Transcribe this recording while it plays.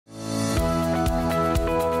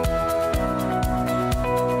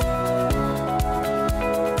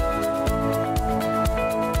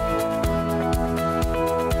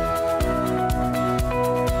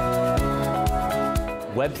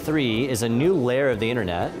Web3 is a new layer of the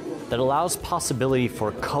internet that allows possibility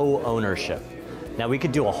for co-ownership. Now, we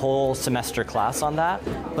could do a whole semester class on that,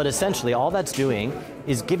 but essentially all that's doing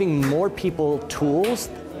is giving more people tools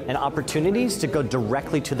and opportunities to go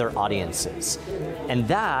directly to their audiences. And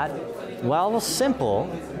that, while simple,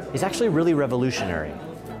 is actually really revolutionary.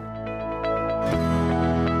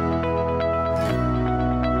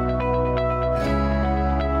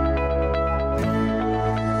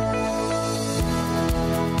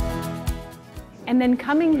 And then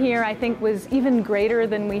coming here, I think, was even greater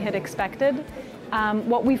than we had expected.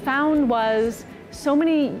 What we found was so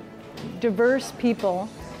many diverse people,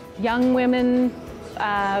 young women,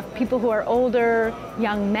 people who are older,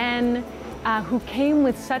 young men, who came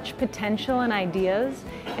with such potential and ideas.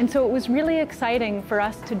 And so it was really exciting for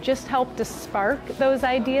us to just help to spark those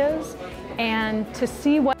ideas and to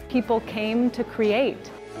see what people came to create.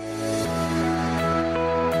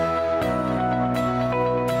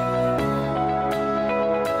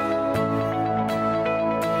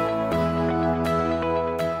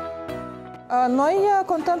 Noi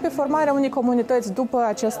contăm pe formarea unei comunități după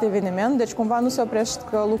acest eveniment, deci cumva nu se oprește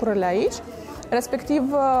lucrurile aici. Respectiv,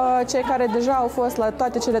 cei care deja au fost la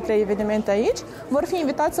toate cele 3 evenimente aici vor fi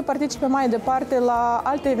invitați să participe mai departe la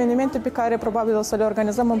alte evenimente pe care probabil o să le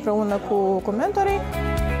organizăm împreună cu mentorii.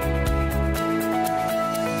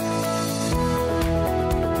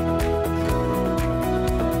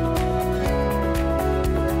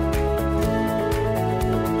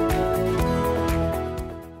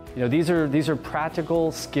 You know, these are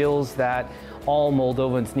practical skills that all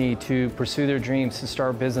Moldovans need to pursue their dreams, to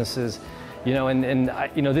start businesses. You know,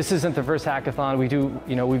 you know, this isn't the first hackathon.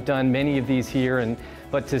 We've done many of these here,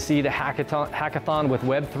 but to see the hackathon with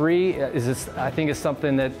Web3 I think is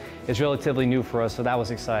something that is relatively new for us. So that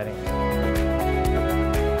was exciting.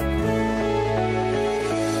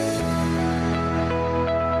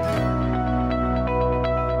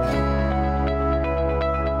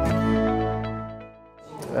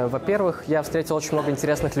 Во-первых, я встретил очень много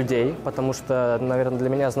интересных людей, потому что, наверное, для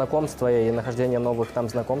меня знакомство и нахождение новых там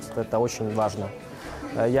знакомств – это очень важно.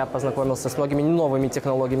 Я познакомился с многими новыми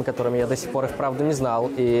технологиями, которыми я до сих пор и вправду не знал,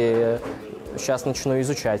 и сейчас начну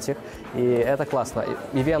изучать их, и это классно.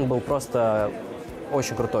 Ивент был просто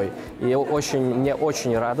очень крутой, и мне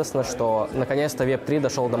очень радостно, что наконец-то Web3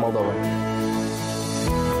 дошел до Молдовы.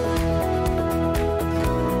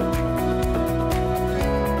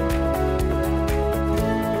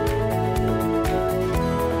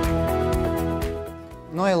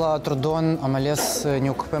 Noi la Trudon am ales să ne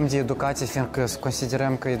ocupăm de educație, fiindcă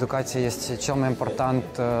considerăm că educația este cel mai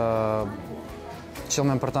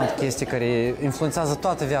important chestie care influențează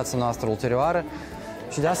toată viața noastră ulterioară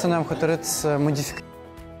și de asta noi am hotărât să modificăm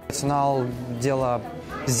educațional de la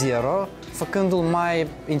zero, făcându-l mai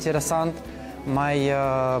interesant, mai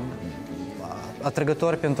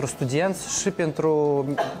atrăgător pentru studenți și pentru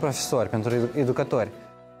profesori, pentru educatori.